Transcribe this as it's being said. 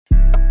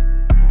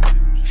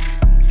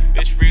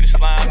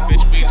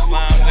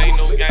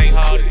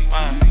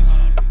mine.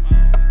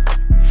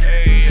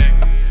 Hey, yeah.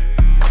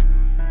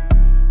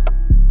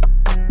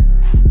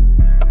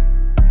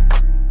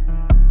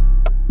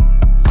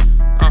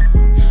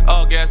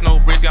 All gas, no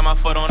brakes, got my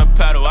foot on the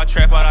pedal. I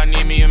trap out, I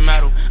need me a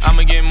medal.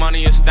 I'ma get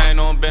money and stand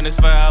on business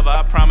forever.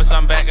 I promise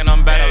I'm back and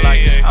I'm better.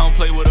 Like, I don't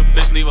play with a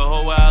bitch, leave a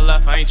hoe where I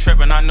left. I ain't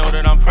tripping, I know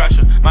that I'm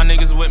pressure. My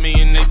niggas with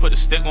me and they put a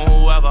stick on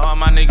whoever. All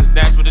my niggas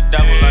dance with the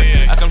devil. Like,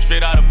 I come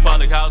straight out of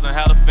public housing,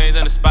 hella fans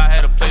in the spot,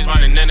 had a place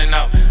running in and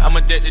out. I'm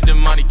addicted to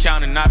money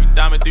counting, I be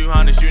diamond through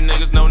hundreds. You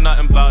niggas know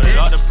nothing about it.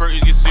 All the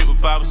perks get suit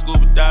with Bible school,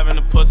 but dive in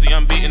the pussy.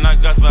 I'm beating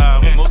like guts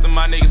vibe. Most of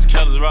my niggas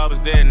killers, robbers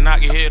dead,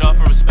 knock your head off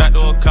in respect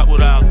to a couple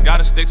dollars.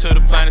 Gotta stick to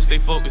the plan and stay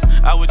focused.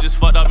 I was just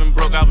fucked up and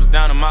broke, I was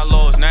down to my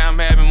lowest. Now I'm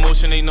having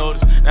motion, they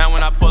notice. Now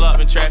when I pull up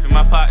in traffic,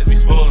 my pockets be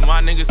swollen.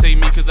 My niggas hate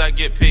me cause I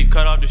get paid,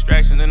 cut off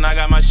distractions, then I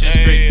got my shit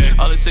straight.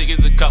 All it take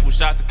is a couple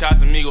shots of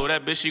Casamigo.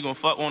 That bitch, she gon'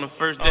 fuck on the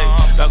first day.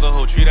 Dug a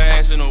hoe, treat her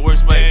ass in the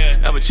worst way.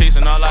 Never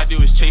chasing, all I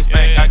do is chase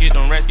bank. I get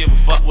them rats, give a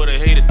fuck what a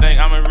hater think.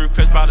 I'm in real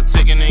Chris,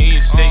 politicking in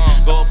each state.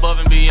 Go above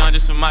and beyond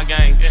just for my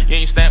gang. You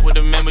ain't stacked with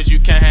the members, you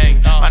can't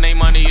hang. My name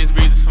money is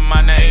reasons for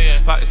my name.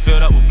 Pockets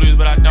filled up with blues,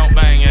 but I don't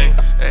bang.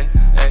 Hey,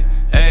 hey,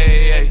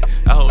 hey, hey.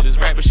 I hope this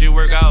rapper shit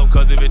work out,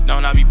 cause if it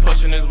don't, I be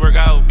pushing this work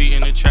out.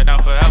 Beating the track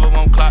down forever,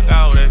 won't clock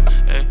out. Hey,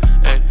 hey,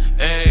 hey,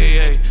 hey,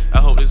 hey. I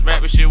hope this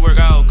rapper shit work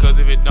out, cause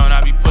if it don't,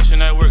 I be pushing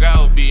that work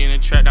out. Beating the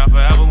track down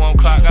forever, won't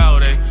clock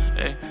out. Hey,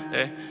 hey,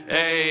 hey,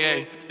 hey,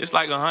 hey. It's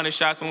like 100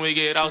 shots when we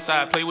get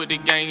outside. Play with the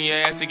gang, your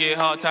ass to get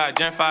hard tied.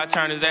 Gen 5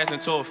 turn his ass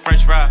into a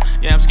french fry.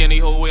 Yeah, I'm skinny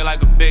whole way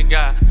like a big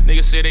guy.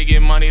 Niggas say they get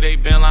money, they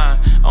been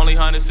lying. Only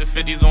hundreds and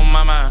fifties on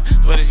my mind.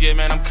 Swear this year,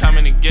 man, I'm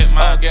coming to get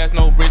mine. All gas,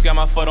 no brakes, got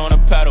my foot on the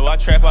pedal. I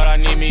trap out, I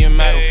need me a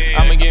medal.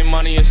 I'ma get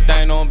money and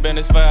stand on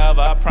business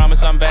forever. I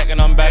promise I'm back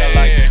and I'm better.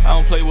 Like, I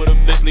don't play with a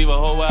bitch, leave a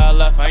hoe where I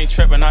left. I ain't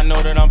tripping, I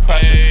know that I'm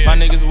pressure. My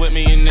niggas with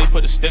me and they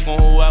put a stick on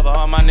whoever.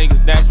 All my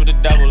niggas dance with the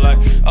devil. Like,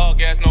 all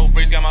gas, no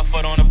brakes, got my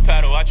foot on the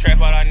pedal. I trap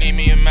out, I need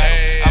me a medal.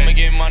 I'ma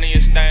get money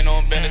and stand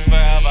on business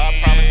forever. I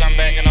promise I'm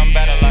back and I'm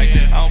better. Like,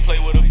 I don't play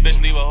with a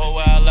bitch, leave a hoe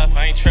where I left.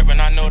 I ain't tripping,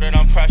 I know that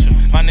I'm pressure.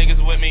 My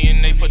niggas with me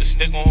and they put a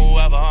stick on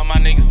whoever. All my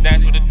niggas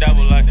dance with the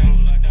devil.